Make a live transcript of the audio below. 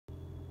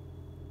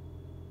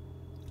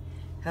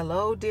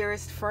Hello,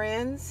 dearest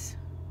friends.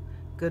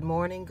 Good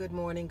morning, good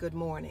morning, good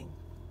morning.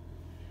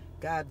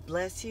 God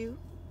bless you.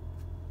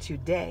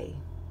 Today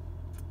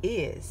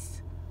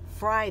is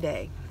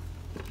Friday,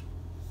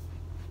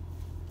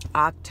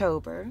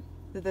 October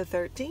the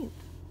 13th.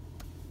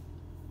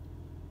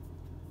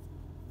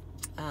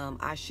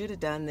 I should have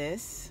done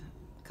this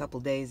a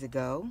couple days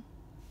ago,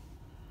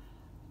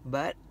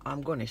 but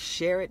I'm going to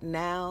share it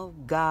now.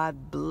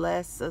 God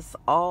bless us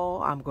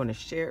all. I'm going to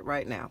share it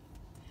right now.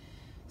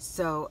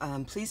 So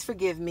please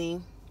forgive me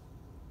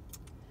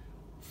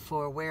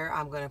for where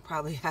I'm going to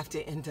probably have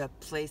to end up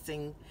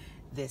placing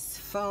this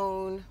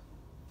phone.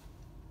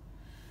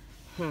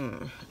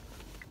 All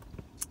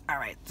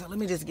right, so let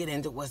me just get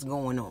into what's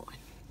going on.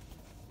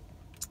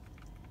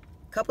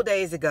 A couple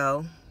days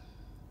ago,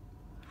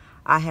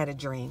 I had a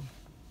dream.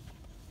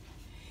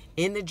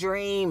 In the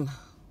dream,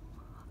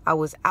 I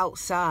was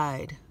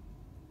outside.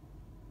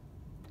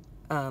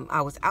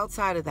 I was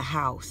outside of the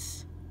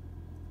house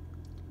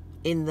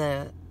in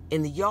the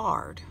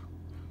yard.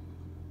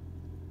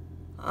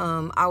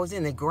 I was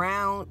in the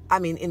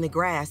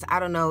grass. I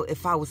don't know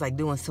if I was like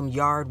doing some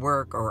yard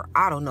work or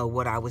I don't know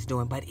what I was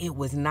doing, but it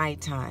was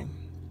nighttime.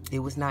 It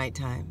was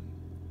nighttime.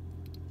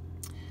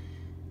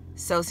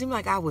 So it seemed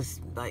like I was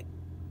like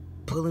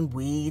pulling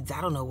weeds. I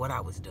don't know what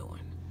I was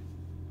doing.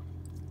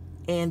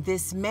 And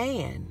this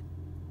man,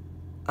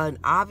 an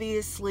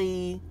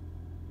obviously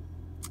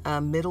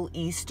Middle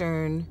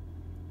Eastern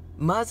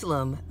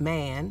Muslim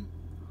man,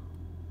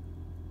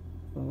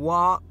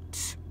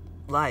 walked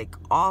like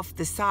off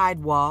the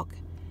sidewalk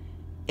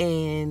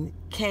and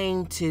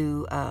came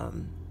to,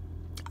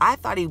 I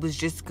thought he was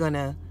just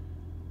gonna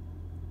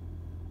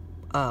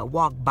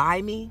walk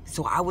by me.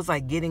 So I was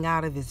like getting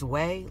out of his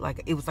way.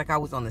 Like it was like I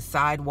was on the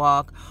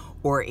sidewalk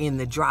or in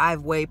the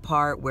driveway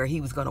part where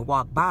he was gonna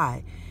walk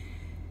by.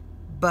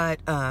 But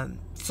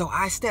so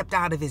I stepped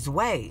out of his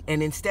way,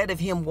 and instead of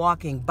him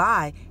walking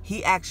by,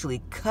 he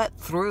actually cut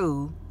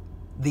through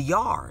the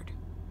yard.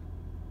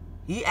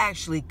 He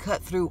actually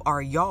cut through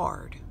our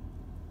yard.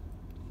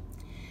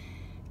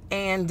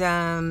 And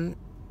I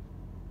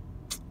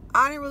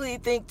didn't really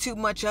think too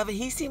much of it.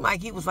 He seemed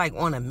like he was like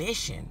on a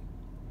mission.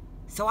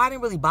 So I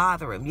didn't really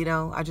bother him,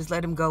 I just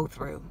let him go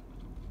through.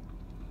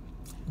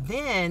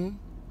 Then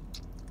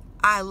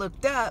I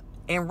looked up,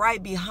 and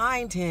right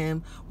behind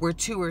him were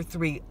 2 or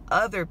 3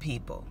 other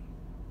people.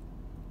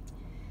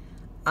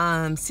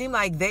 Seemed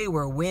like they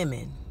were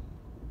women.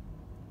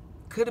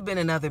 Could have been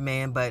another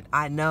man, but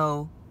I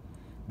know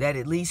that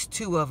at least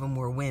 2 of them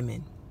were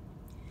women.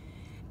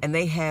 And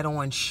they had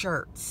on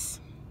shirts.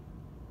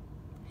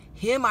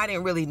 Him, I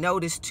didn't really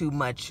notice too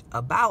much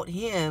about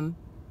him,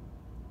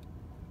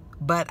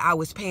 but I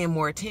was paying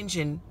more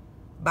attention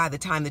by the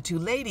time the 2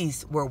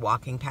 ladies were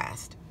walking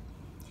past.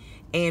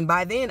 And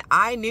by then,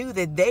 I knew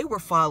that they were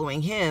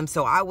following him,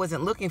 so I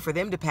wasn't looking for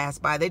them to pass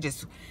by.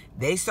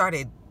 They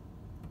started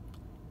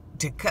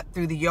to cut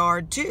through the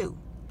yard too.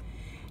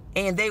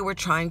 And they were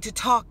trying to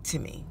talk to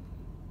me.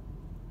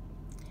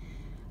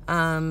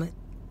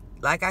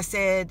 Like I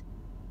said,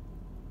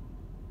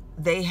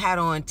 they had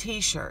on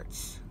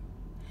t-shirts.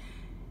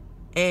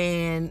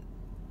 And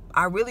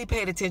I really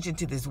paid attention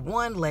to this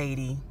one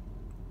lady.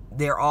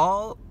 They're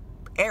all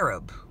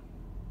Arab.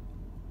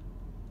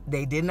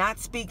 They did not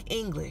speak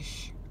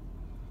English.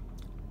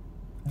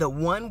 The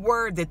one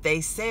word that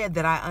they said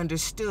that I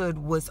understood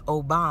was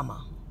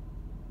Obama.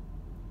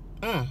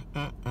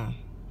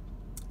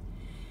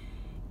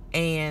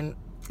 And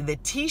the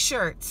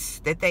t-shirts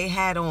that they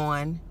had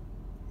on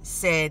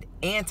said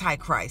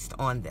Antichrist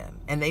on them.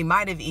 And they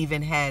might have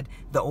even had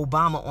the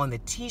Obama on the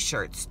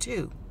t-shirts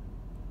too.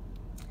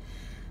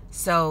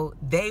 So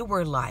they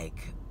were like,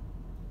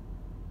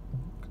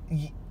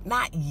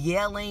 not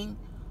yelling,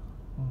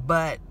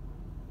 but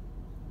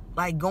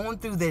like going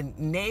through the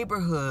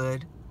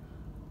neighborhood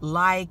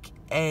like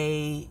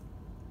a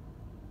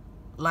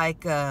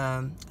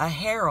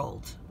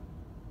herald,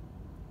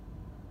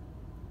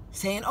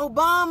 saying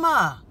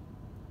Obama,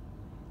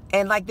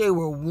 and like they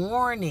were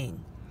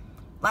warning,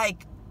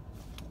 like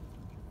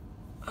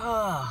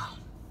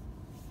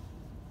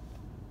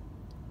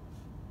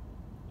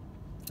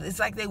it's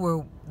like they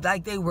were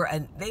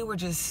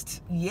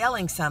just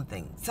yelling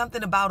something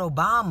about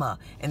Obama,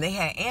 and they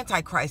had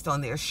Antichrist on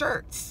their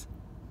shirts.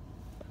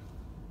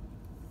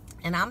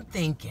 And I'm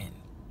thinking,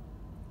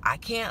 I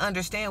can't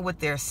understand what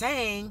they're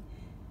saying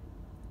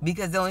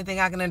because the only thing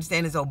I can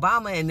understand is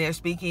Obama, and they're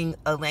speaking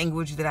a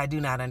language that I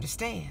do not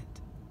understand.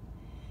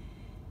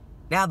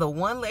 Now, the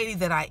one lady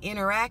that I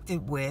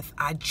interacted with,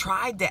 I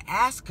tried to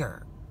ask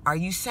her, are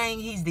you saying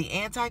he's the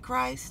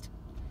Antichrist?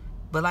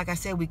 But like I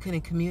said, we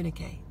couldn't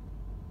communicate.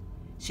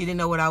 She didn't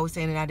know what I was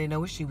saying, and I didn't know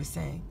what she was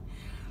saying.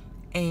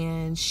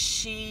 And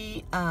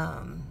she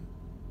was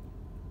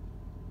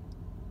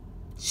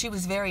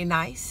very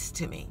nice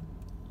to me.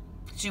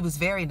 She was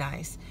very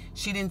nice.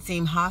 She didn't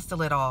seem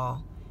hostile at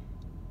all.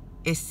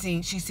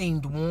 She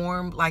seemed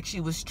warm, like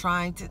she was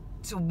trying to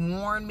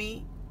warn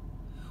me,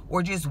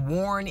 or just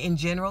warn in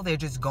general. They're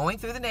just going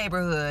through the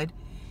neighborhood,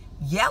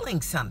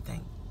 yelling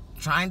something.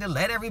 trying to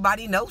let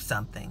everybody know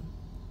something.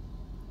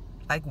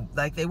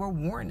 Like they were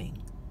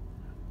warning.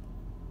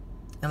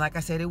 And like I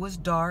said, it was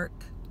dark.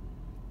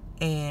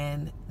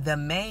 And the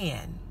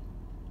man,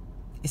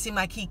 it seemed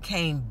like he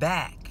came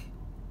back.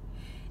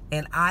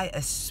 And I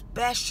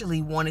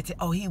especially wanted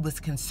to, he was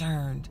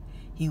concerned.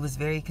 He was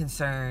very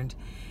concerned.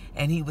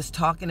 And he was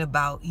talking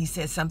about, he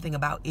said something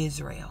about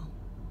Israel.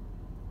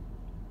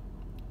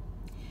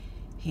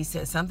 He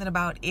said something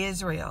about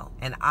Israel.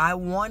 And I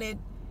wanted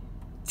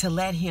to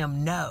let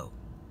him know.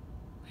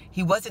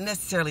 He wasn't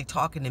necessarily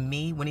talking to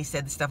me when he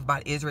said the stuff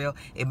about Israel.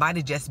 It might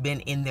have just been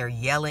in there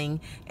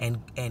yelling and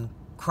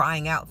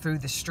crying out through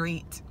the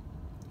street.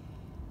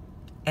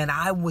 And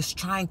I was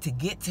trying to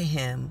get to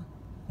him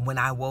when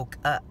I woke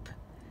up.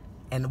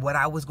 And what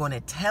I was going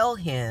to tell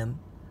him,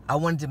 I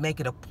wanted to make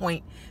it a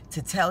point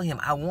to tell him,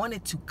 I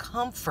wanted to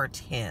comfort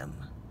him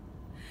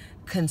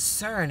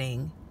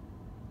concerning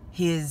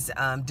his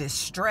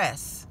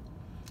distress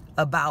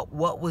about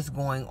what was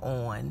going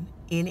on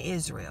in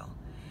Israel.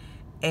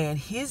 And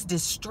his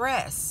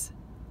distress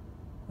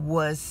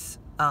was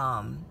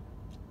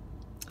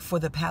for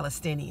the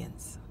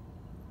Palestinians.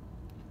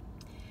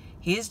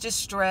 His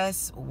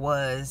distress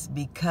was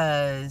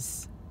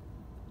because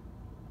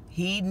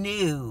he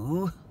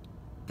knew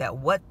that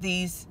what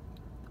these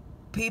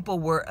people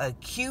were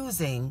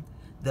accusing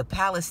the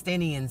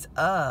Palestinians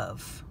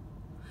of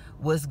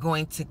was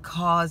going to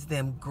cause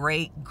them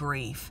great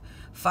grief.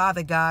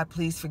 Father God,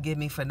 please forgive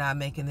me for not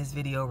making this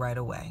video right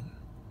away.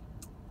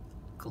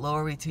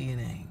 Glory to your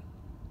name.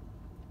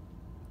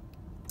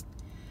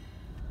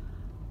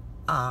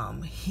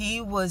 He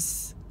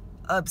was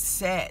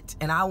upset,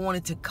 and I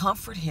wanted to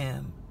comfort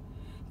him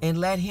and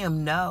let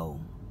him know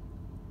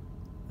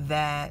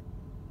that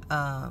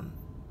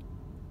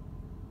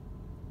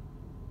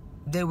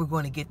they were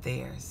going to get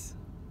theirs.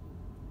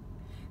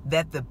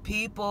 That the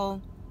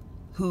people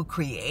who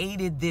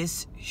created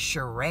this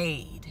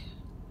charade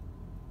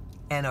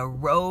and a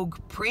rogue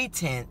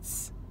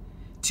pretense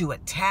to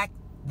attack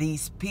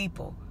these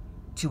people,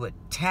 to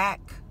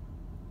attack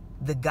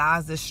the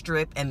Gaza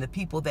Strip and the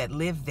people that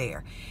live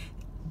there.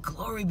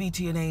 Glory be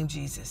to your name,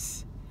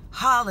 Jesus.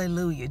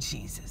 Hallelujah,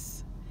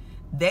 Jesus.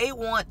 They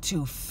want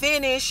to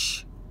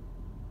finish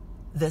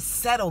the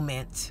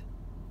settlement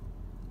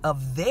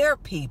of their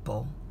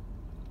people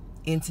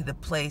into the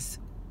place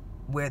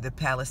where the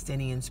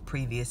Palestinians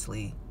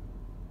previously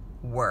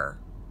were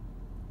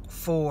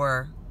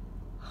for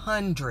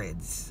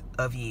hundreds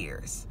of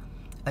years,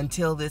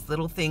 until this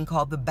little thing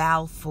called the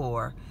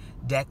Balfour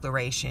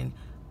Declaration.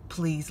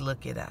 Please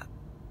look it up.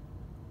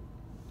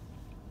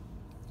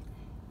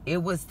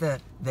 It was the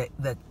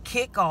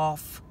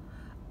kickoff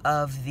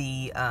of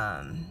the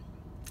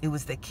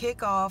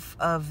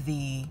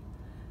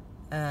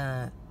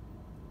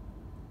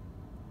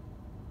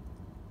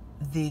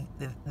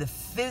the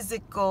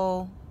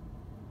physical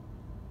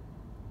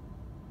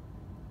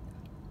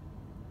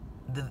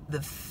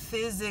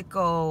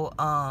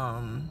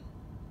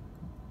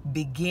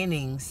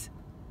beginnings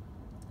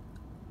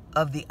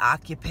of the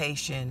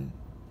occupation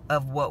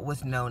of what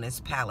was known as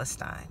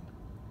Palestine.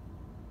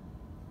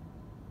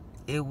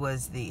 It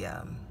was the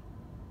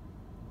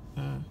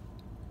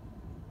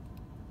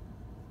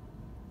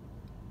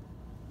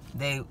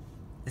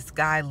this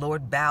guy,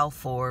 Lord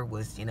Balfour,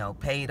 was,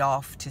 paid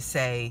off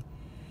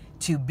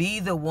to be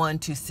the one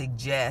to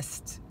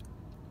suggest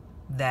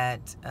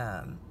that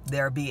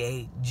there be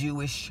a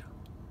Jewish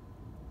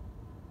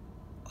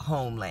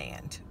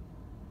homeland,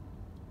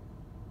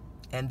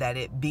 and that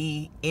it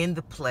be in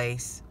the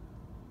place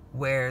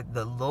where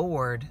the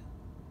Lord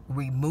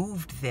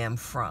removed them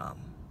from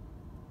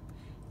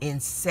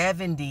in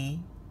 70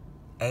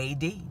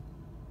 AD.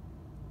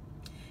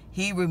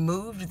 He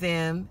removed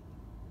them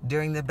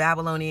during the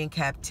Babylonian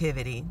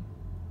captivity,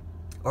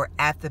 or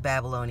at the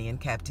Babylonian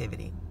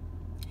captivity.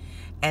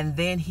 And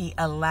then he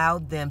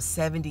allowed them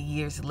 70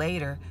 years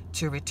later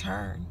to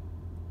return.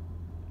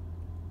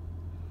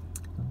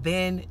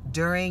 Then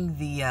during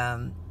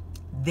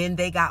then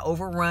they got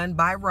overrun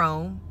by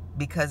Rome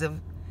because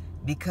of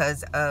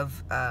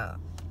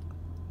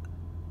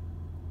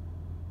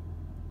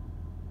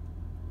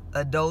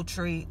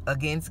adultery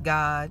against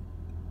God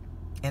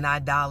and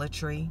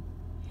idolatry.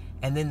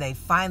 And then they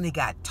finally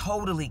got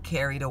totally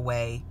carried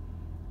away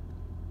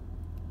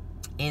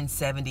in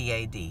 70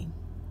 AD.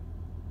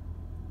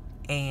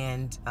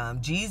 And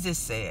Jesus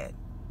said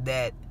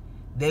that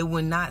they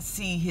would not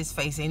see his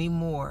face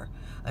anymore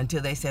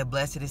until they said,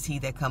 "Blessed is he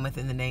that cometh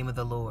in the name of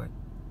the Lord."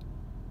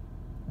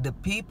 The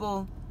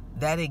people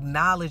that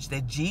acknowledge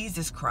that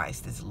Jesus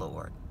Christ is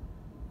Lord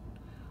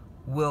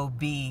will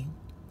be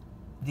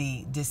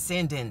the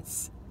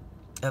descendants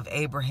of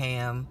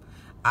Abraham,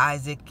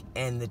 Isaac,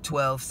 and the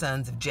 12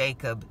 sons of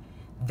Jacob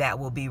that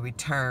will be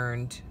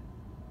returned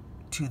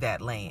to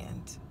that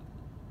land.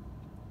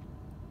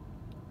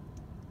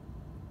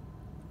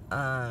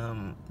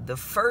 The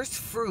first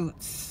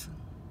fruits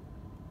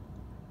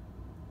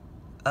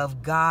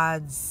of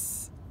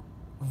God's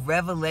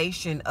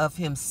revelation of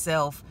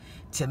himself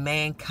to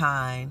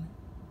mankind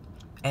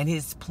And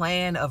his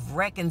plan of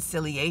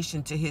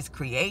reconciliation to his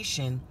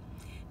creation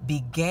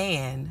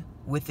began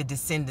with the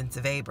descendants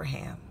of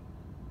Abraham.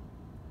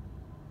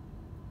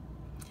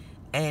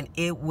 And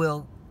it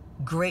will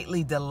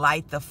greatly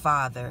delight the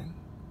Father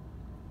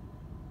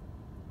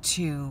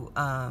to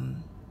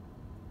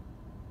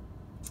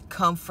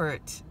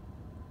comfort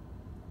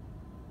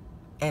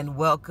and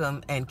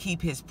welcome and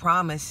keep his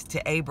promise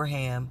to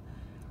Abraham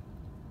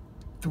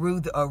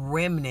through a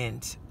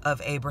remnant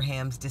of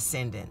Abraham's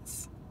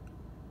descendants.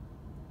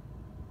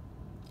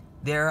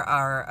 There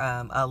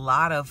are a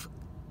lot of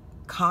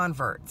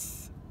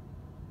converts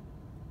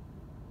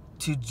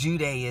to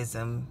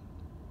Judaism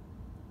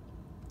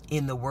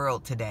in the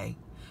world today.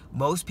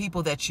 Most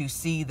people that you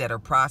see that are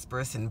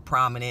prosperous and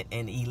prominent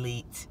and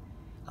elite,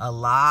 a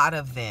lot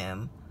of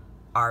them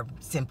are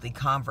simply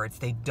converts.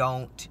 They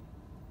don't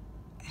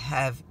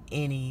have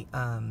any,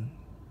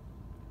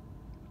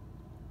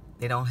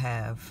 they don't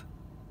have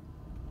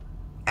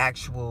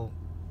actual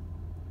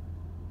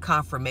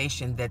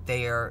confirmation that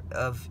they are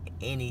of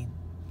any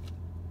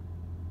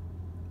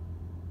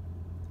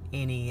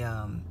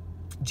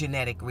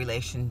genetic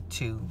relation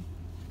to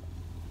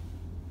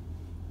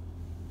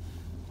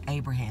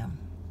Abraham.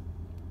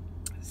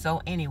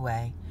 So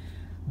anyway,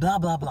 blah,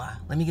 blah, blah.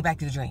 Let me get back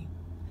to the dream.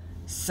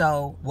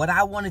 So what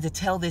I wanted to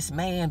tell this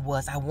man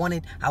was I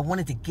wanted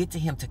to get to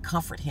him to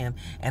comfort him.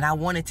 And I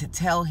wanted to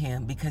tell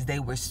him because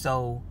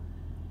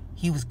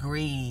he was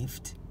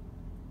grieved.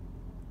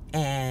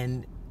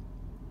 And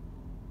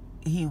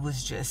he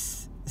was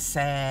just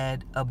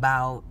sad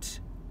about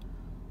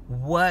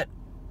what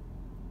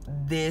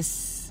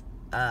these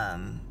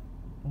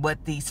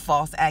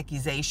false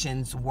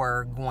accusations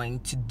were going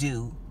to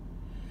do,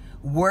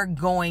 were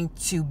going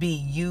to be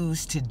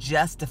used to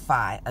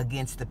justify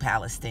against the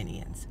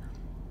Palestinians.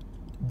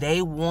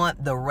 They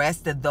want the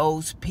rest of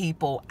those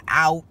people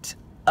out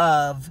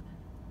of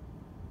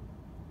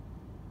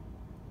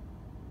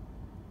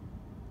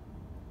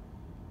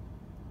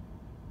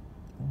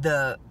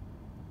the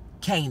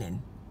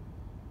Canaan.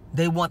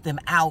 They want them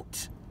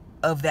out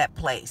of that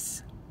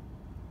place.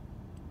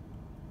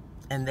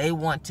 And they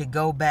want to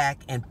go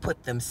back and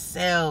put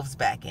themselves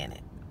back in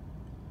it.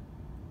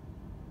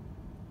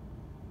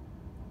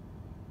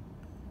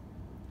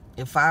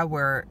 If I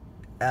were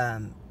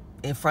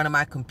in front of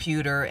my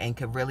computer and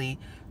could really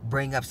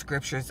bring up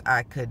scriptures,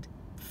 I could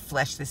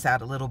flesh this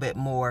out a little bit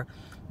more.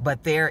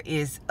 But there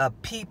is a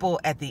people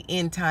at the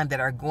end time that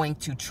are going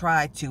to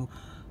try to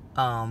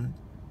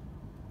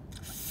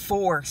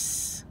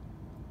force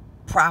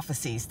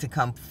prophecies to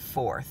come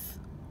forth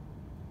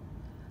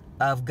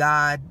of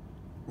God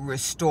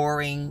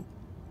restoring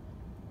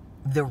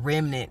the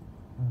remnant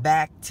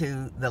back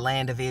to the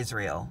land of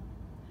Israel.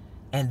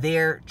 And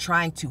they're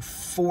trying to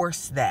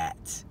force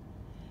that.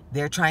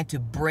 They're trying to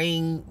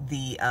bring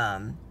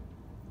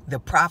the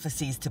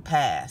prophecies to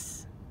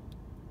pass.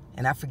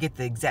 And I forget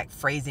the exact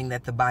phrasing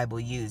that the Bible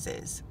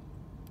uses.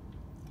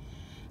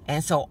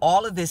 And so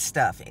all of this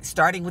stuff,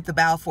 starting with the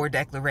Balfour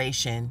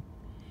Declaration,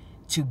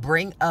 to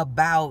bring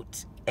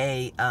about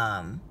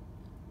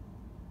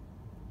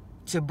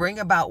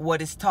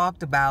what is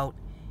talked about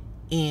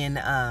in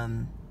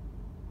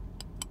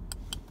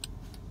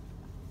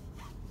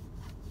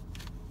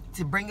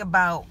to bring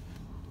about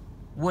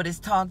what is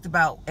talked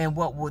about and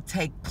what will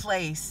take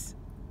place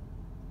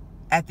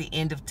at the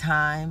end of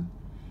time,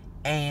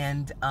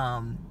 and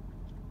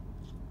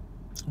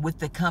with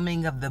the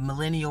coming of the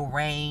millennial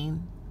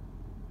reign,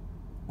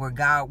 where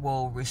God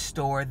will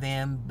restore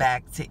them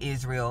back to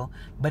Israel.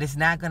 But it's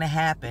not going to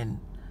happen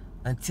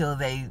until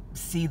they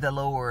see the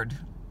Lord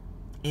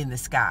in the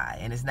sky.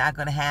 And it's not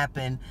going to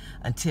happen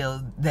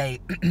until they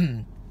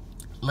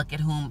look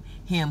at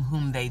him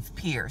whom they've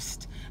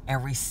pierced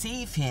and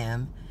receive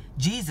him,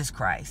 Jesus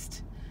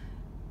Christ,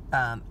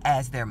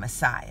 as their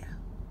Messiah.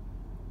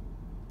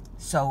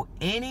 So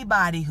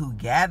anybody who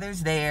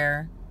gathers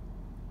there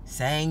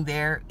saying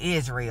they're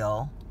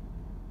Israel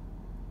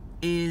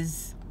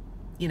is,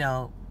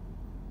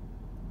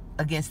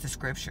 against the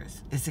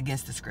scriptures. It's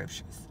against the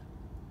scriptures.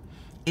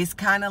 It's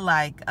kind of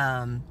like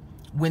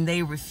when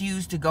they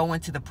refused to go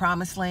into the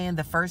promised land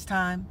the first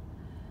time,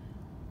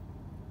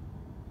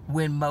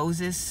 when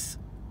Moses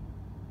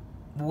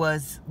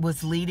was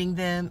leading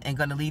them and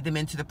going to lead them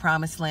into the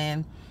promised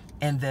land,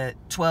 and the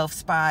 12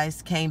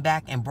 spies came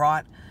back and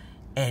brought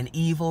an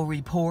evil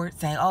report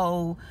saying,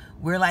 oh,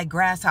 we're like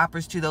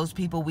grasshoppers to those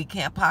people, we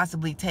can't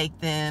possibly take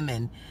them,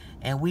 and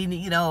we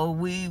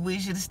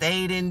should have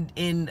stayed in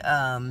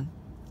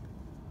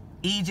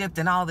Egypt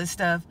and all this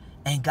stuff.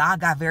 And God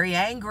got very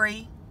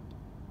angry,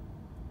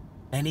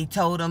 and he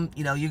told them,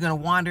 you're going to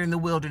wander in the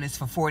wilderness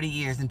for 40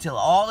 years until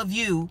all of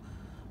you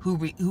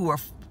who are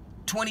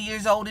 20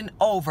 years old and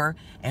over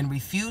and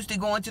refuse to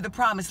go into the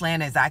promised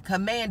land as I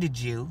commanded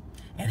you,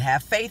 and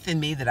have faith in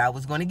me that I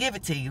was going to give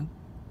it to you.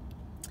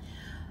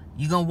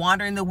 You're going to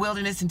wander in the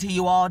wilderness until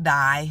you all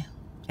die,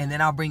 and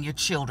then I'll bring your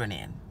children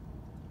in.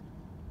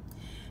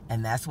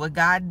 And that's what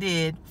God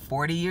did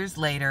 40 years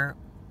later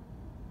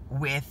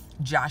with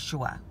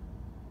Joshua.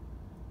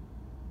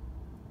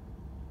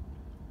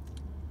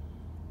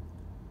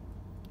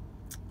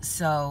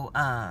 So,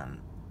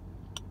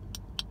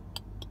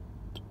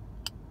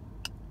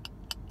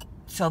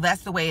 so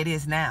that's the way it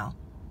is now.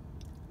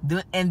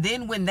 And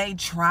then when they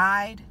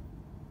tried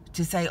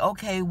to say,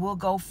 okay, we'll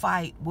go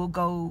fight, we'll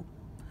go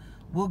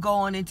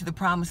on into the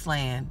promised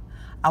land,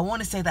 I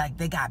want to say that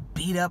they got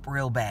beat up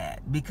real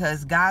bad,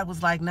 because God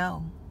was like,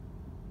 no,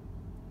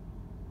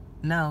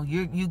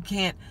 you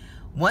can't.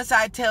 Once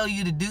I tell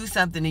you to do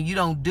something and you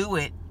don't do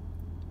it,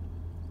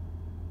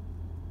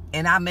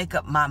 and I make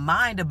up my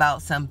mind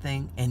about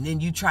something, and then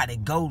you try to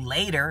go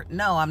later,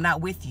 no, I'm not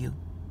with you.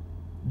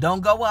 Don't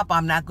go up.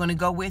 I'm not going to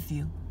go with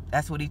you.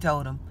 That's what he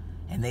told them.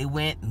 And they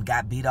went and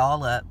got beat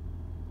all up.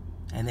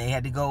 And they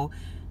had to go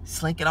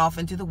slinking off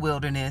into the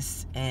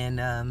wilderness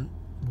and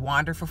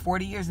wander for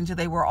 40 years until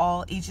they were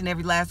all, each and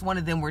every last one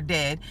of them were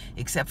dead,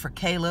 except for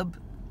Caleb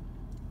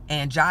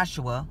and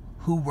Joshua,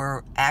 who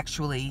were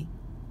actually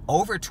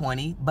over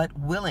 20, but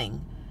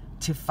willing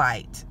to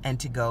fight and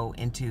to go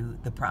into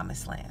the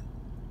promised land.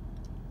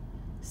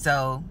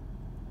 So,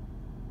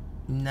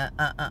 nope,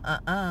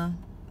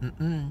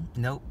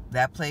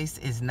 that place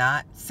is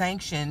not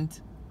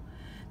sanctioned.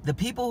 The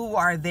people who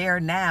are there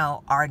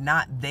now are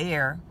not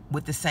there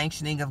with the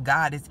sanctioning of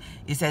God.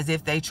 It's as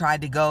if they tried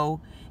to go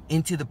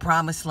into the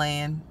promised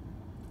land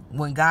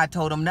when God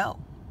told them no.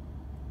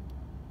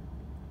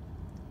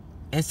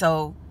 And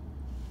so,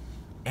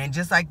 and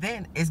just like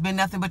then, it's been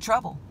nothing but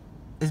trouble.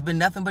 It's been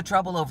nothing but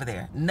trouble over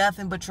there.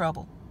 Nothing but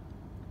trouble.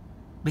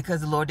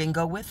 Because the Lord didn't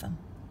go with them.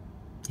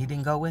 He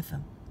didn't go with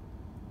them.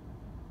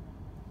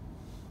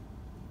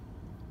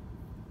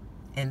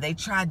 And they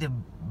tried to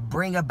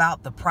bring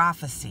about the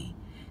prophecy.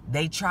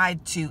 They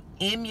tried to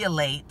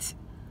emulate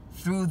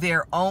through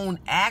their own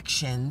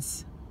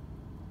actions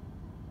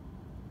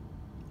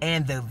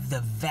and the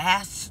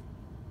vast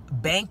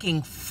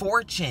banking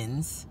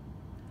fortunes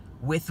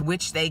with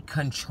which they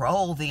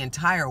control the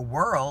entire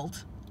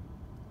world,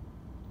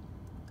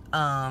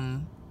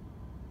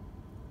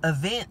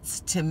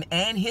 events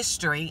and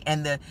history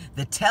and the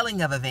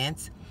telling of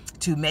events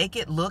to make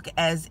it look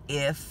as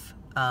if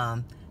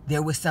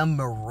there was some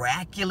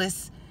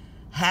miraculous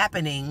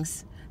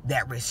happenings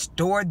that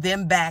restored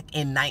them back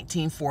in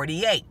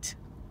 1948,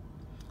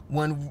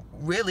 when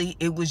really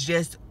it was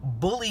just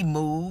bully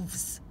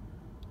moves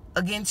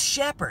against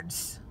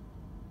shepherds,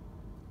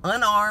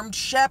 unarmed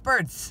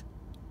shepherds.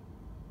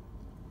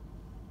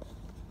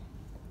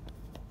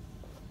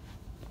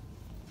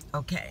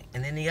 Okay,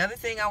 and then the other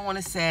thing I want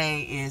to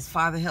say is,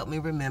 Father, help me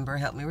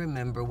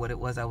remember what it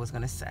was I was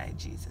going to say,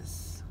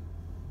 Jesus.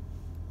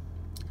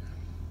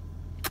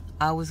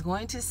 I was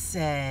going to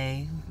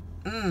say,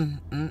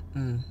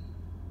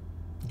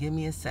 give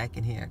me a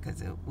second here,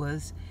 because it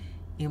was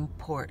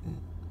important.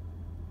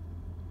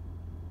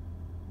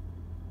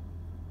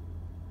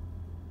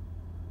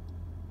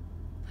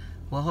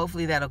 Well,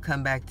 hopefully that'll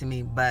come back to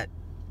me, but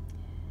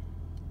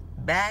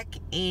back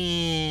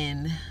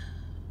in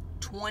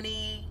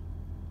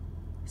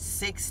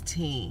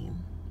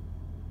 2016,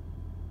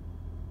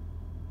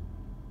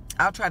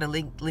 I'll try to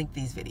link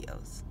these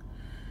videos.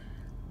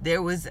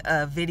 There was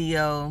a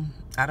video,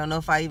 I don't know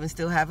if I even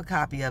still have a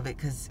copy of it,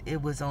 because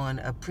it was on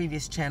a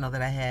previous channel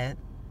that I had.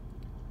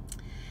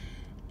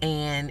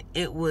 And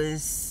it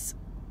was,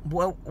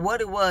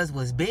 what it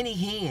was Benny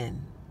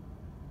Hinn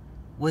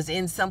was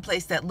in some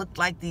place that looked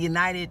like the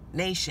United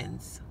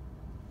Nations.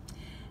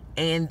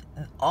 And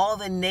all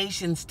the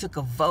nations took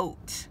a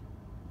vote,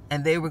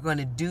 and they were going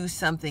to do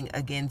something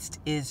against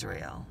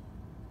Israel.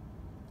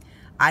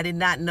 I did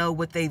not know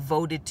what they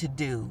voted to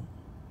do.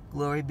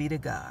 Glory be to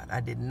God.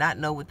 I did not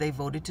know what they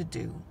voted to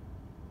do.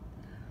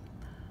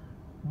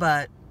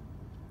 But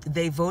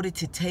they voted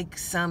to take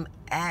some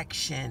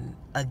action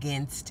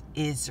against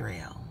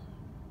Israel.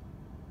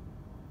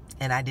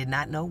 And I did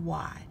not know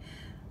why.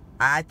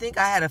 I think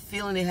I had a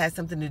feeling it had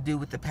something to do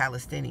with the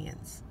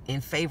Palestinians,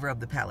 in favor of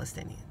the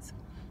Palestinians.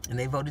 And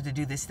they voted to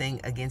do this thing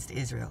against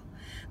Israel.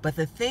 But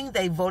the thing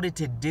they voted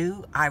to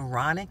do,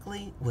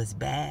 ironically, was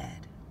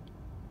bad.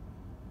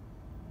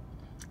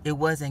 It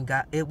wasn't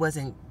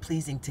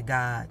pleasing to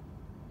God.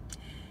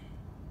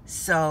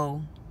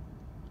 So,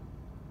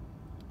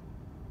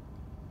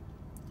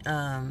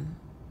 and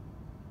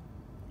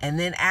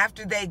then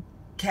after they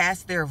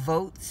cast their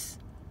votes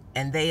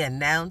and they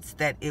announced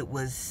that it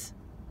was,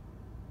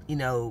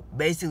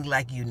 basically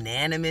like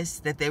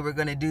unanimous that they were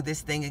going to do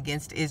this thing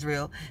against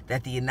Israel,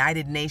 that the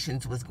United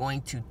Nations was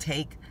going to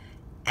take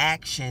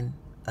action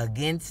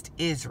against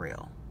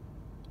Israel,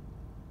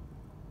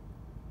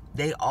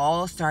 they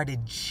all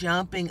started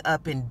jumping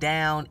up and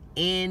down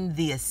in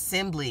the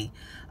assembly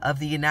of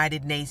the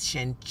United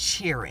Nations,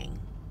 cheering.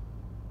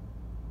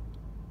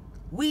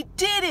 We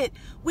did it!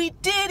 We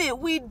did it!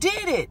 We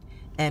did it!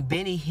 And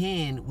Benny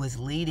Hinn was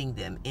leading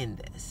them in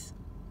this.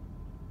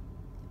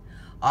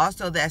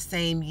 Also that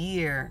same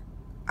year,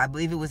 I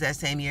believe it was that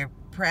same year,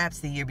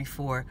 perhaps the year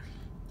before,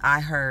 I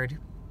heard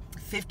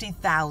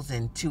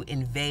 50,000 to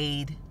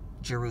invade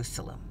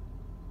Jerusalem.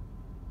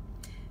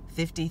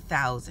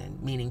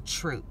 50,000, meaning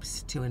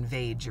troops, to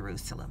invade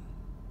Jerusalem.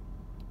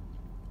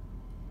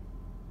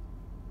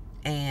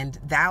 And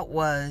that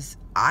was,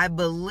 I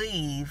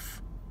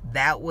believe,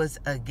 that was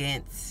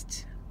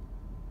against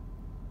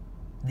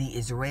the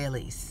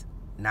Israelis,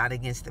 not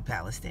against the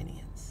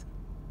Palestinians.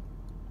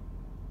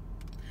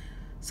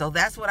 So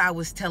that's what I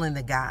was telling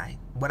the guy,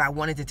 what I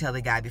wanted to tell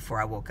the guy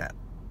before I woke up,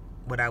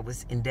 what I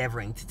was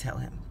endeavoring to tell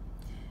him.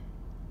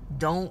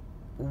 Don't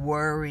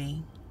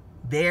worry,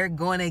 they're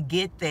going to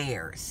get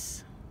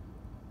theirs.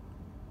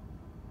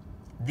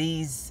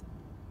 These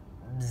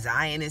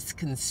Zionist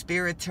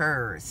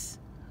conspirators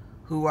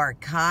who are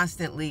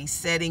constantly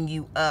setting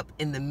you up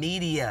in the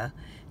media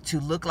to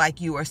look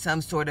like you are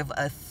some sort of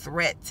a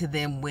threat to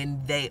them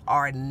when they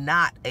are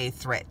not a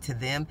threat to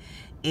them.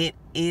 It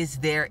is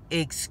their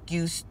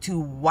excuse to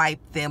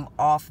wipe them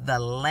off the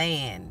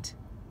land,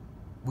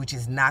 which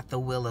is not the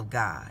will of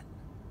God.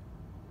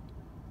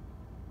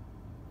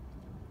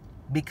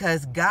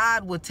 Because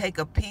God will take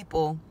a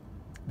people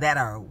that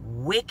are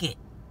wicked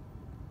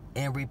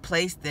and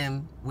replace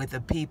them with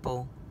a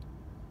people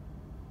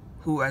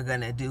who are going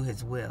to do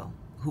his will,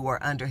 who are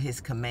under his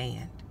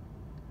command.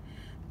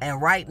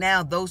 And right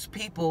now, those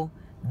people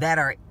that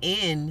are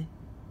in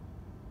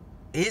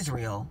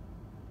Israel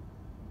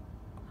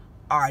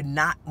are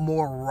not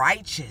more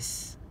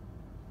righteous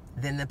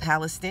than the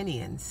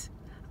Palestinians.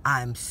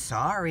 I'm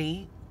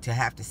sorry to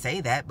have to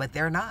say that, but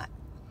they're not.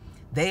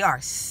 They are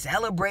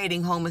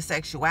celebrating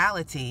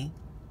homosexuality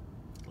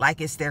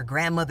like it's their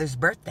grandmother's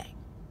birthday.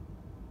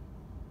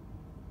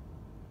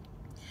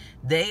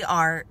 They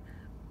are,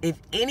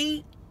 if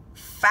any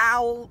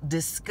foul,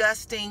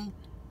 disgusting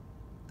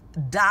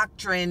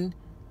doctrine,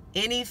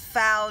 any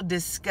foul,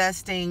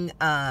 disgusting,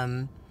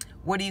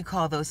 what do you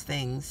call those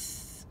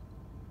things?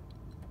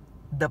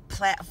 The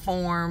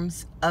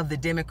platforms of the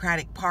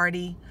Democratic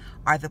Party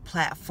are the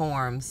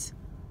platforms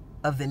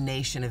of the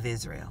nation of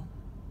Israel.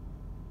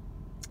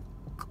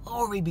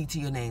 Glory be to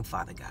your name,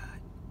 Father God.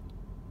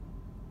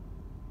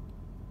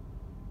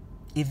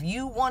 If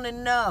you want to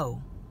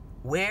know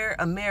where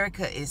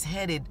America is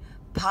headed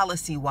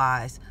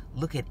policy-wise,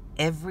 look at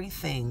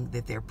everything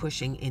that they're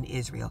pushing in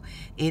Israel.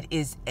 It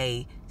is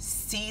a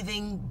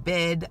seething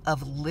bed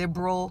of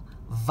liberal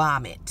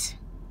vomit.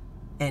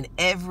 And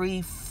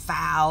every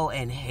foul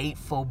and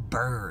hateful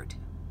bird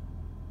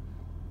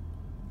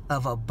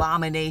of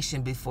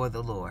abomination before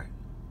the Lord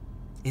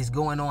is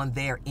going on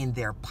there in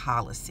their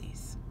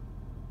policies.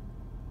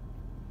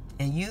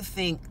 And you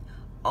think,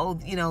 oh,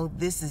 you know,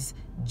 this is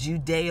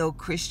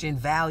Judeo-Christian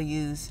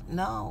values.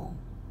 No.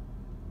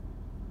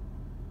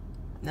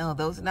 No,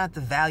 those are not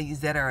the values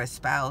that are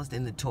espoused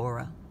in the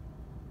Torah.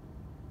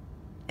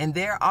 And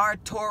there are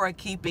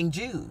Torah-keeping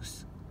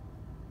Jews.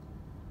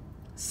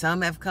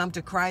 Some have come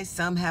to Christ,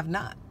 some have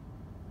not.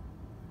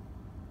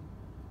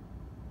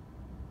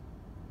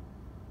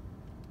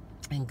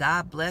 And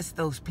God bless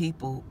those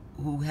people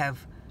who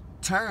have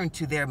turned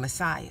to their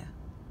Messiah.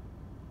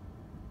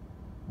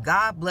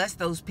 God bless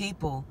those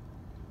people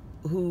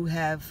who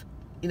have,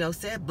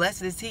 said,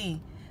 blessed is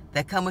he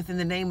that cometh in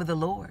the name of the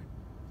Lord.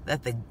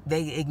 That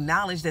they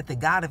acknowledge that the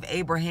God of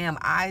Abraham,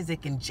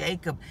 Isaac, and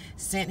Jacob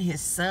sent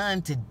his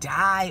son to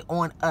die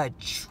on a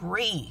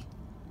tree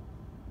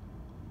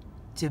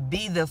to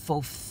be the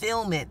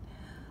fulfillment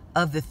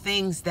of the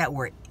things that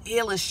were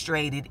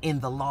illustrated in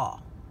the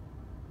law.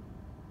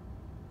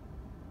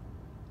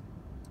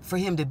 For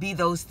him to be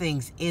those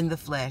things in the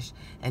flesh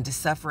and to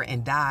suffer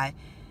and die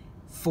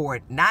for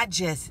not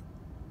just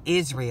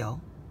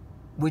Israel,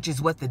 which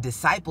is what the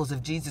disciples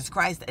of Jesus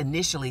Christ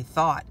initially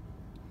thought.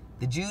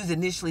 The Jews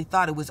initially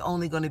thought it was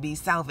only going to be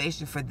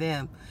salvation for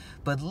them.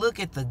 But look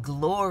at the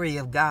glory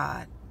of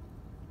God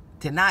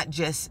to not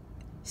just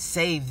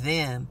save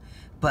them,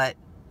 but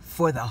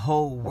for the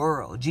whole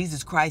world.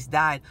 Jesus Christ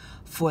died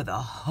for the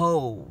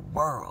whole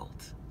world.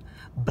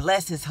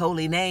 Bless his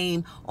holy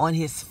name on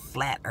his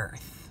flat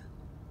earth.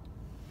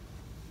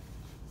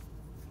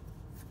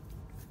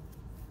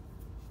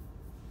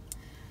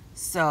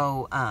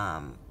 So,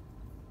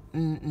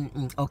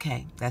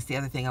 okay, that's the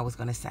other thing I was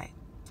going to say.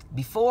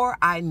 Before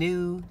I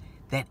knew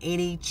that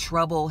any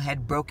trouble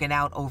had broken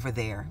out over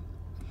there,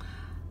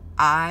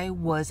 I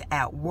was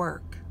at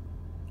work,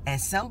 and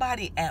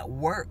somebody at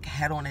work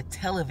had on a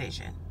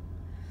television,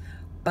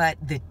 but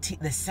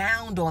the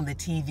sound on the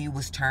TV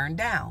was turned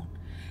down,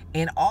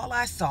 and all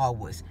I saw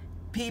was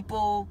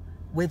people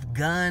with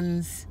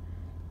guns,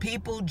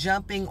 people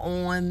jumping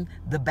on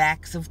the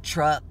backs of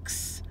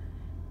trucks,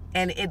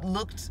 and it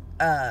looked,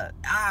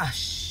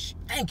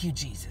 thank you,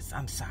 Jesus,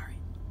 I'm sorry.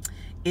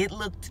 It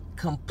looked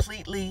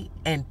completely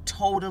and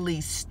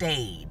totally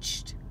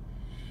staged.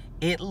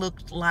 It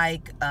looked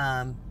like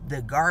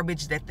the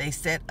garbage that they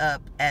set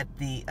up at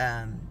the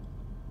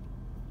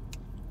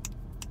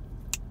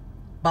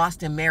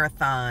Boston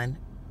Marathon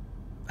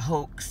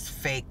hoax,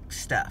 fake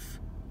stuff.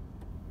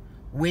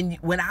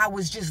 When I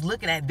was just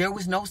looking at it, there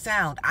was no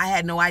sound. I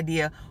had no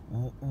idea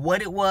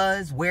what it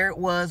was, where it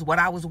was, what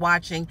I was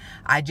watching.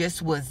 I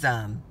just was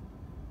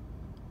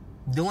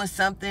doing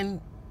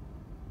something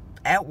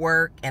at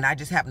work, and I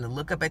just happened to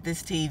look up at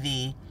this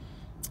TV,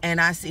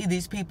 and I see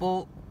these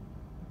people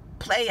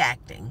play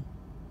acting,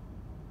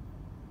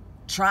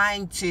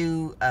 trying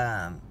to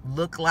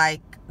look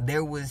like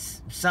there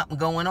was something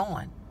going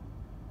on.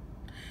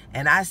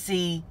 And I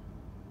see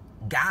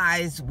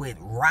guys with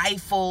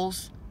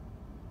rifles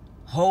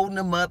holding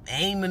them up,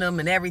 aiming them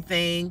and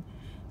everything,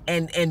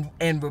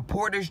 and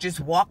reporters just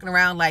walking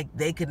around like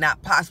they could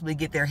not possibly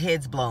get their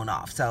heads blown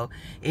off. So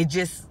it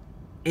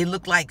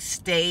looked like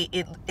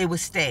it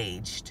was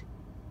staged.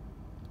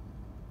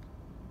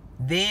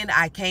 Then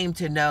I came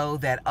to know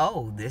that,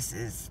 oh, this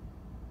is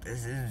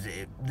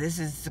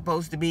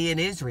supposed to be in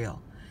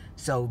Israel.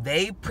 So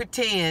they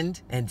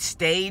pretend and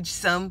stage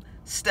some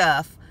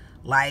stuff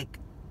like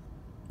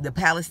the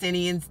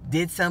Palestinians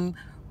did some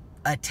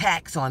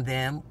attacks on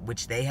them,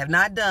 which they have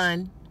not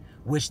done,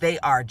 which they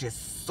are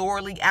just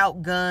sorely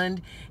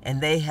outgunned,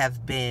 and they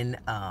have been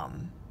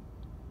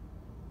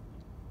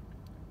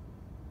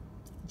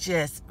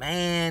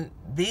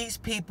these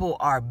people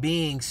are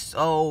being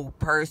so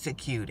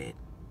persecuted.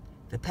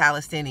 The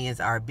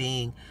Palestinians are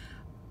being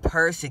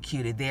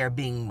persecuted. They are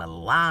being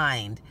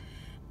maligned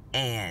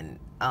and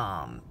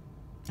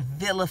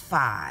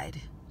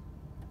vilified.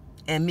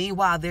 And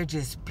meanwhile, they're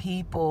just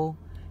people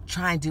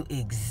trying to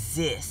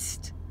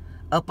exist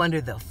up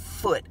under the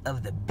foot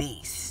of the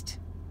beast.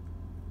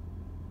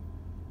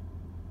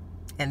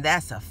 And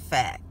that's a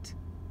fact.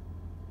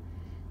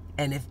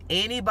 And if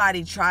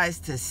anybody tries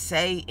to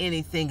say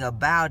anything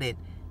about it,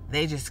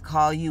 they just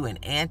call you an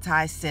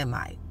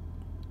anti-Semite.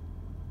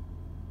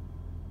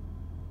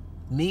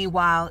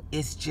 Meanwhile,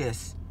 it's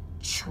just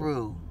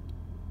true.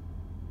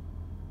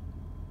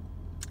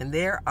 And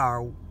there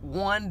are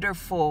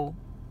wonderful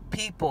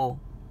people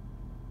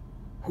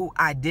who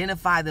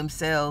identify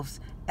themselves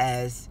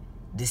as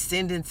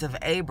descendants of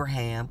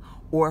Abraham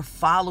or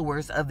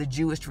followers of the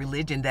Jewish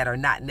religion that are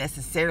not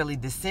necessarily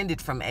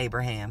descended from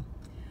Abraham,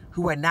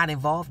 who are not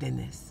involved in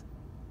this.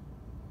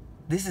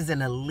 This is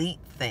an elite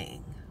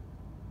thing.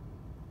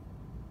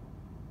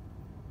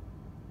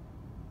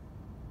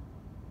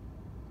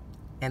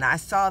 And I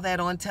saw that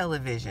on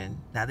television.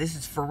 Now, this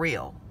is for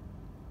real.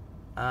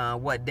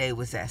 What day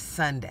was that?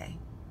 Sunday.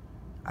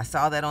 I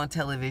saw that on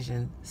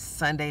television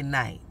Sunday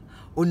night.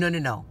 Oh,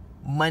 no.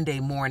 Monday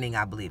morning,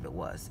 I believe it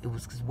was. It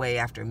was way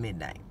after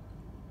midnight.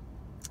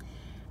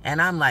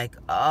 And I'm like,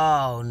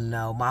 oh,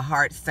 no. My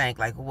heart sank.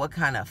 Like, what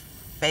kind of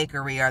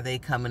fakery are they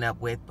coming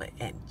up with?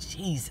 And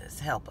Jesus,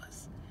 help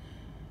us.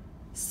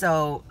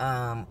 So,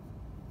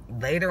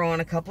 later on,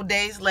 a couple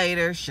days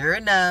later, sure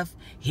enough,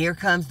 here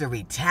comes the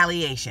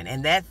retaliation.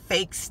 And that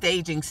fake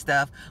staging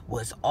stuff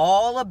was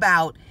all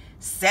about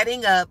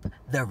setting up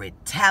the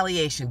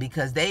retaliation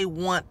because they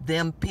want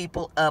them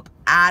people up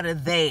out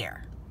of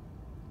there.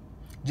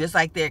 Just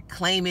like they're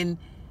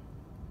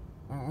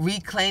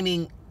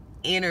reclaiming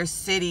inner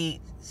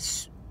city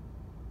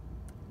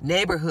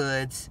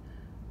neighborhoods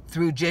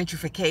through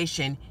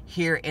gentrification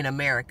here in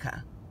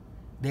America.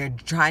 They're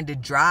trying to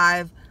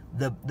drive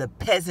the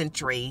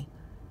peasantry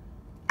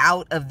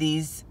out of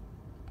these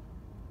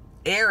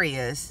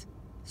areas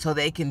so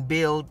they can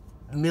build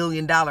 $1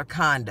 million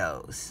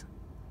condos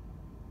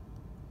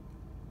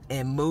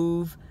and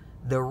move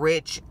the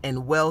rich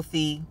and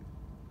wealthy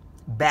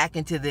back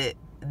into the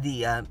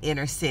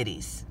inner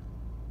cities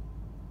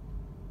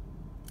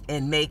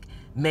and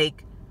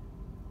make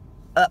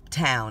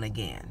uptown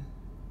again.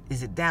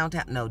 Is it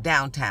downtown? No,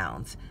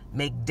 downtowns.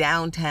 Make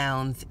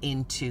downtowns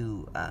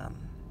into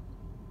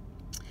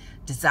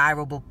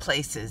desirable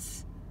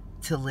places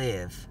to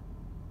live.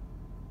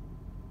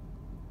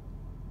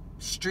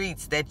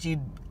 Streets that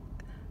you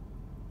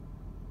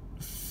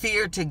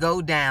feared to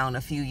go down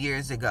a few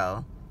years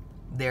ago,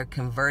 they're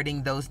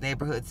converting those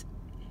neighborhoods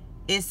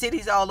in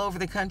cities all over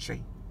the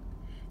country.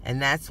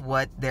 And that's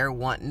what they're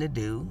wanting to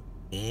do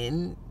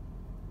in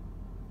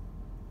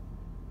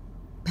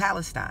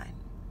Palestine.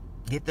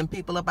 Get them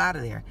people up out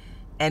of there.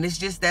 And it's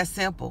just that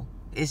simple.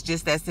 It's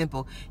just that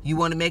simple. You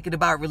want to make it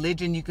about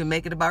religion, you can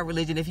make it about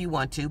religion if you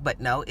want to. But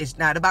no, it's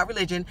not about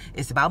religion.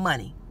 It's about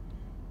money.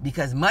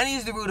 Because money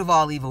is the root of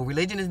all evil.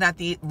 Religion is not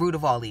the root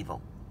of all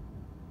evil.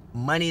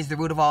 Money is the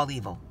root of all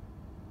evil.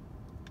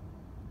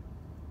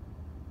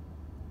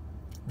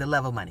 The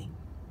love of money,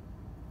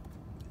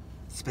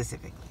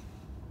 specifically.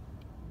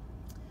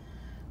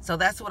 So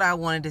that's what I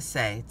wanted to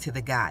say to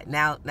the guy.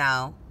 Now,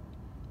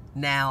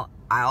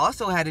 I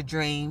also had a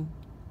dream,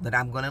 but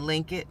I'm going to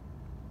link it.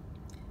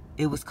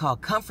 It was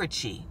called Comfort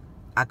Chi.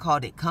 I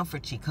called it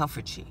Comfort Chi.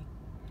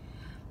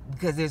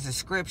 Because there's a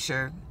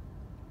scripture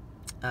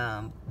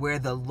where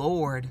the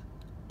Lord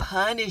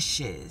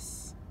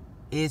punishes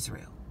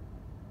Israel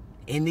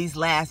in these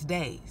last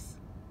days.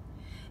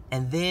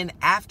 And then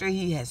after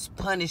he has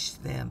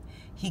punished them,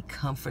 he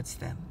comforts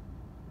them.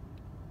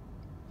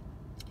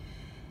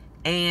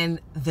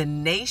 And the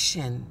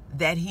nation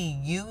that he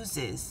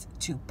uses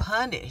to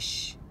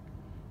punish,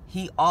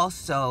 he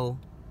also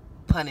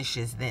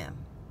punishes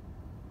them.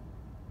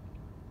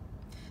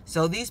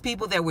 So these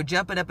people that were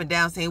jumping up and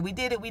down saying, we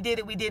did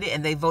it,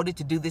 and they voted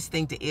to do this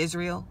thing to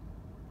Israel,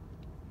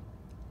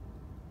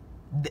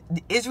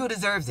 Israel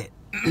deserves it.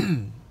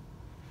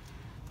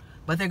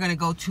 But they're going to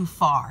go too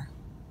far.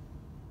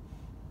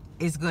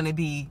 It's going to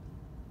be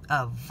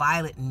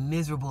violent and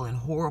miserable and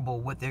horrible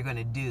what they're going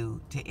to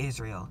do to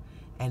Israel.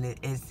 And it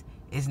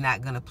is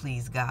not going to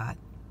please God.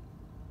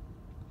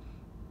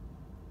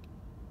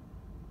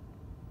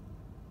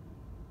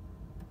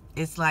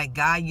 It's like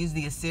God used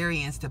the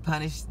Assyrians to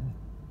punish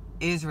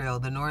Israel,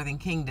 the northern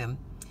kingdom,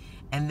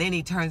 and then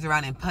he turns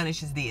around and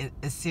punishes the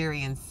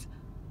Assyrians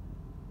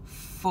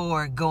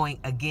for going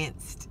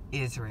against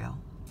Israel,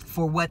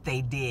 for what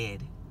they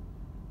did,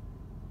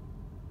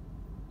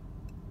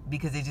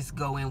 because they just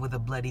go in with a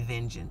bloody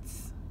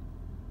vengeance.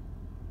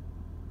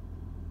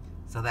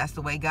 So that's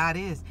the way God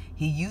is.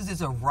 He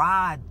uses a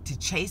rod to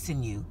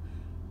chasten you,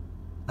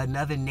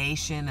 another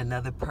nation,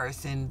 another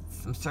person,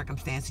 some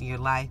circumstance in your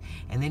life,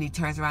 and then he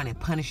turns around and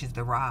punishes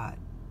the rod.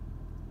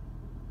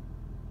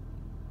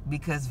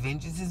 Because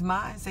vengeance is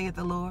mine, saith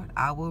the Lord,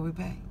 I will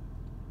repay.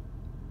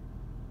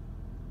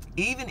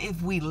 Even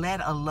if we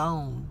let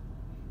alone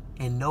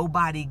and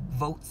nobody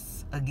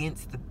votes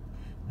against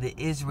the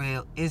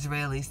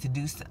Israelis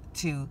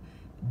to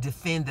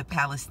defend the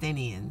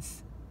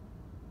Palestinians,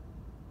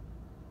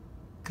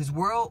 because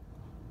world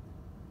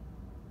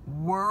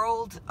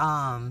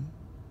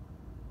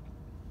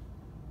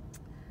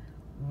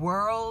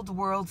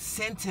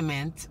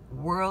sentiment,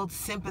 world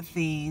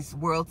sympathies,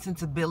 world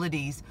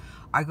sensibilities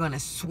are going to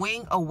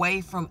swing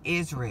away from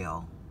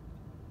Israel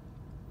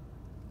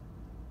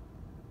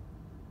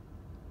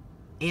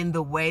in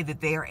the way that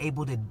they are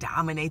able to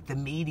dominate the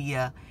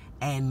media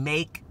and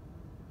make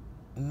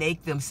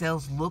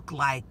themselves look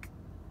like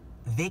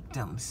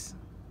victims,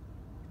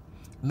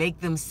 make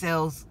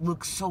themselves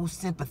look so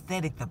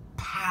sympathetic. The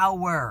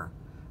power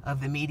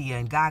of the media,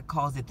 and God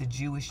calls it the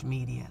Jewish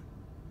media,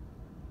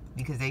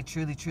 because they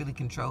truly, truly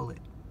control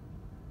it.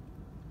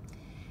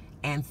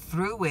 And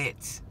through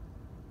it,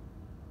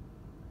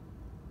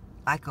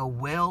 like a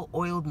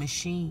well-oiled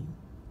machine,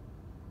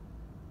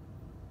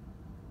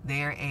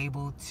 they're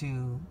able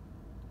to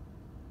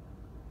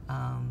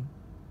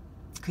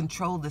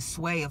control the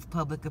sway of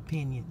public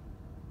opinion.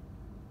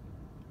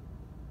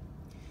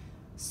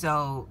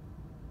 So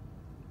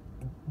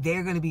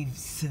they're going to be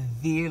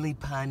severely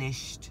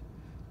punished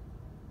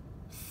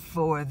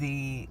for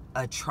the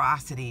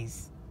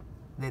atrocities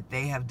that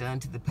they have done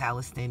to the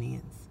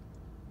Palestinians.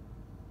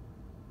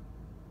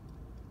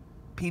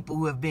 People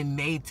who have been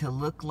made to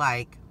look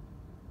like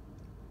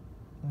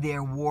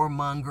they're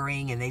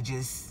warmongering and they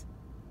just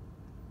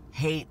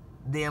hate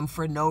them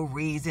for no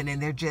reason,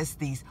 and they're just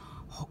these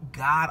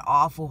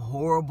god-awful,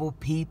 horrible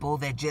people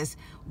that just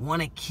want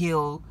to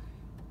kill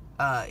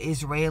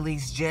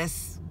Israelis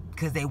just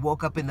because they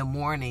woke up in the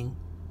morning.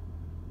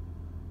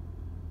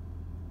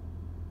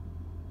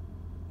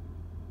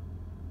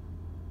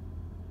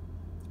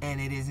 And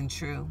it isn't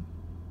true.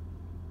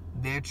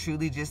 They're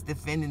truly just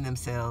defending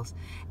themselves,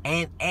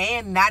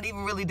 and not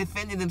even really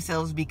defending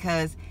themselves,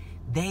 because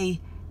they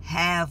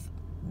have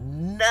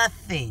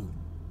nothing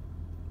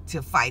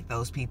to fight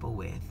those people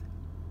with.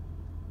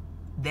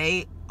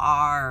 They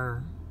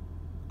are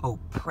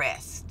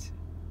oppressed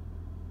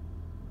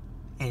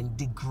and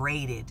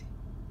degraded.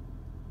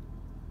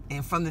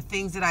 And from the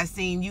things that I've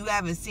seen, you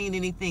haven't seen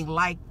anything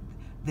like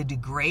the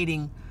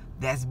degrading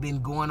that's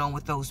been going on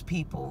with those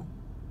people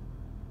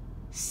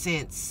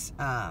since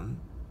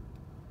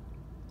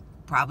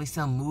probably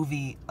some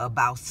movie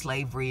about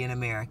slavery in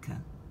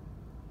America.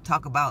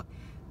 Talk about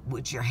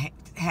with your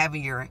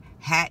having your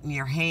hat in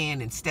your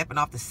hand and stepping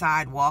off the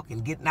sidewalk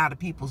and getting out of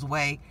people's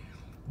way.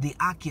 The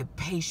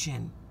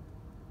occupation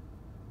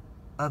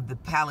of the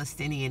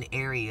Palestinian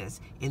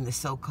areas in the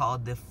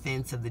so-called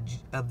defense of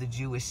the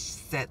Jewish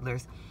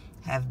settlers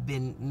have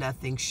been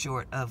nothing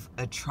short of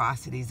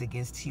atrocities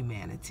against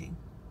humanity.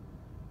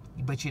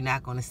 But you're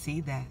not going to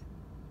see that.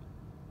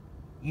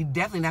 You're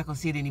definitely not going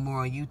to see it anymore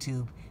on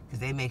YouTube, because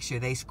they make sure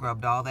they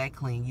scrubbed all that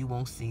clean. You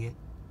won't see it.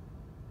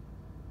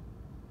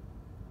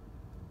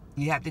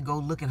 You have to go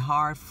looking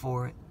hard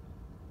for it.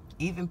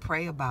 Even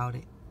pray about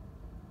it.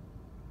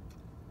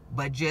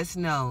 But just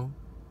know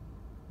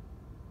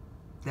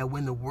that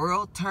when the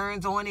world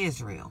turns on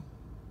Israel,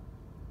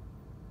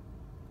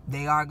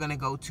 they are going to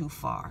go too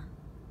far.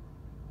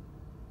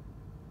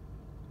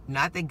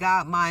 Not that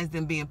God minds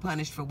them being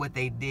punished for what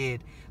they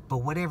did, but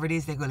whatever it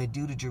is they're going to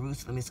do to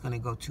Jerusalem, it's going to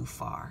go too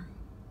far.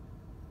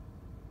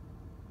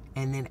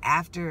 And then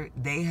after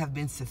they have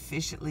been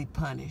sufficiently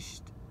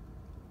punished,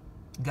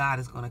 God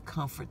is going to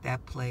comfort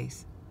that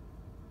place.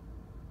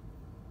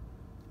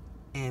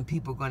 And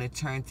people are going to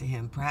turn to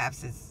him.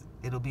 Perhaps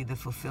it'll be the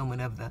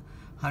fulfillment of the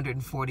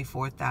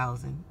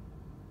 144,000.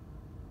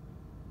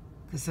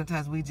 Because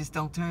sometimes we just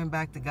don't turn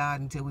back to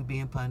God until we're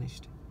being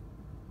punished.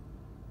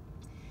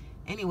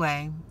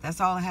 Anyway, that's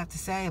all I have to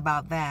say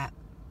about that.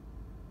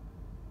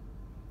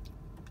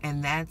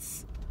 And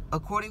that's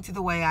according to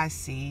the way I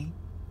see,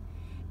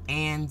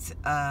 and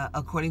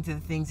according to the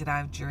things that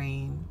I've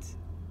dreamed.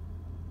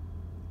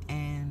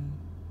 And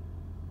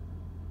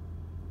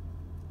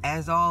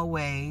as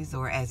always,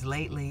 or as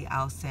lately,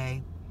 I'll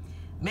say,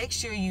 make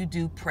sure you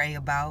do pray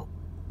about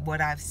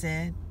what I've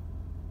said.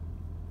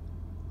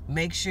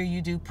 Make sure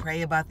you do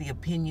pray about the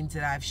opinions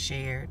that I've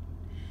shared.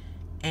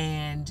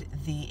 and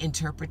the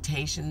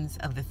interpretations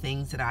of the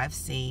things that I've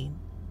seen,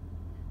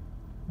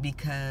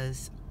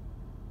 because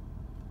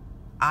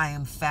I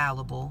am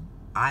fallible.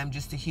 I'm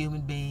just a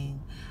human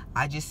being.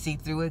 I just see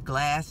through a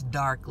glass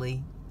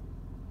darkly.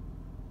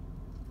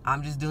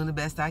 I'm just doing the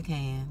best I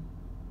can.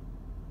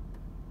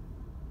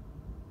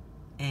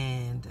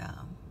 And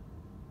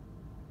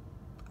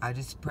I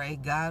just pray,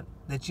 God,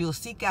 that you'll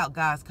seek out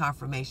God's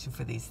confirmation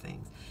for these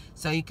things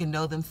so you can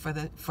know them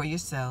for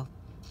yourself,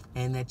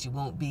 and that you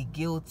won't be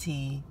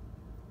guilty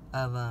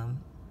of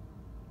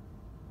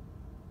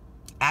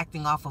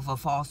acting off of a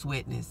false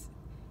witness.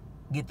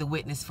 Get the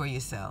witness for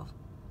yourself.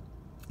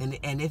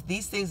 And if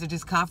these things are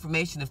just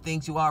confirmation of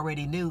things you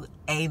already knew,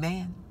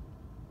 amen.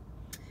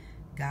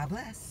 God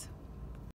bless.